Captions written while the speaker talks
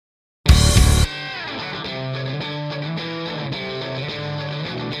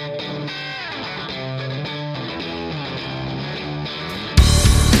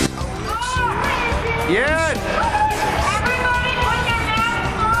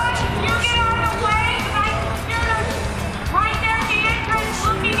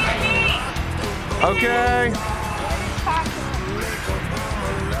Okay.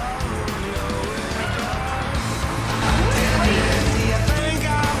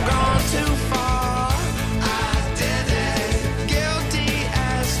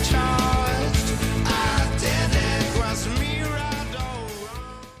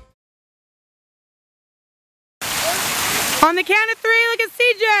 On the count of 3, look at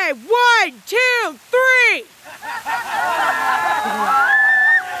CJ. 1, 2, 3.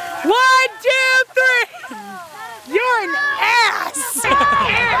 1, 2, 3. You're an ass. That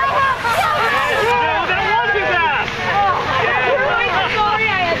wasn't that. I'm sorry, I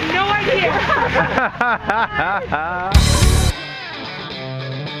had no idea.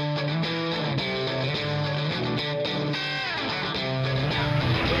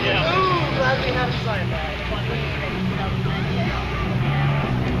 Yeah. Ooh, glad we had a sign back.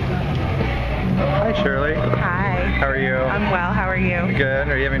 Hi, Shirley. Hi. How are you? I'm well. How are you? Good.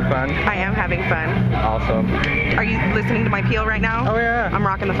 Are you having fun? I am having fun. Awesome. Are you listening to my PEIL right now? Oh, yeah. I'm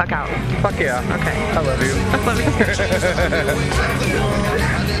rocking the fuck out. Fuck yeah. Okay. I love you. I love you.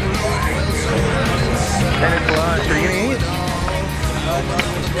 And it's lunch. Are you gonna eat?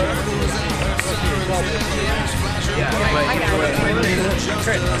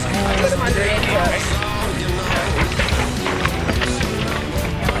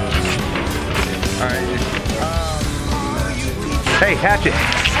 Alright. Hey, Hatchet.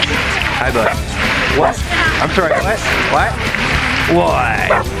 Hi, bud. What? I'm sorry, what? What?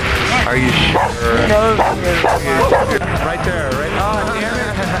 What? Are you sure? Right there, right? Oh, damn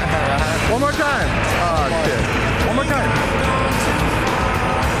it. One more time. Oh, shit. One more time.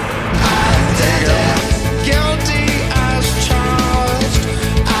 There you go. Guilty as charged.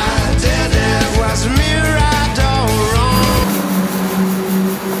 I did it. Was me right or wrong?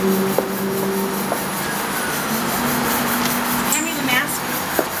 Hand me the mask.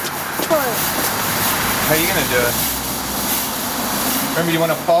 How are you gonna do it? Remember, you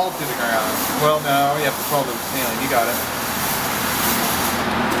want to fall to the ground. Well, no, you have to fall to the ceiling. You got it.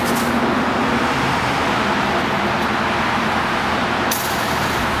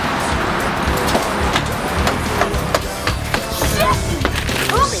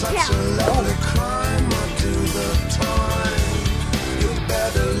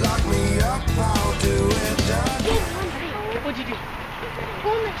 What'd you do?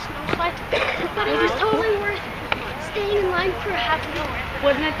 Well, there's no fight, but it was totally worth staying in line for half an hour.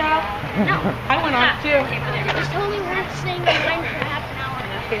 Wasn't it though? No. I went on it too. It was totally worth staying in line for half an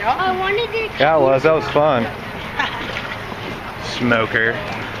hour. I wanted to. Yeah, it was. That was fun. Smoker.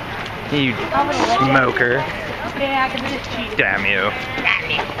 You smoker. Damn you.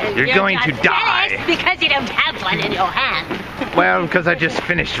 You're going to die. Because you don't have one in your hand. Well, because I just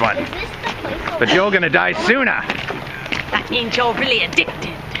finished one. Is this the place? But you're gonna die sooner. That means you're really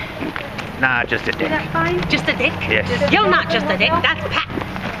addicted. Nah, just a dick. Just a dick? Yes. You're not just a dick, that's Pat.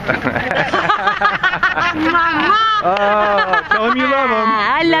 Oh, tell him you love him.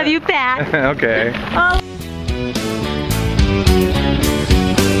 I love you, Pat. Okay. Oh.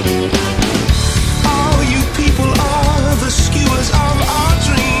 All you people are the skewers of our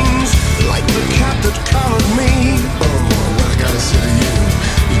dreams, like the cat that colored me.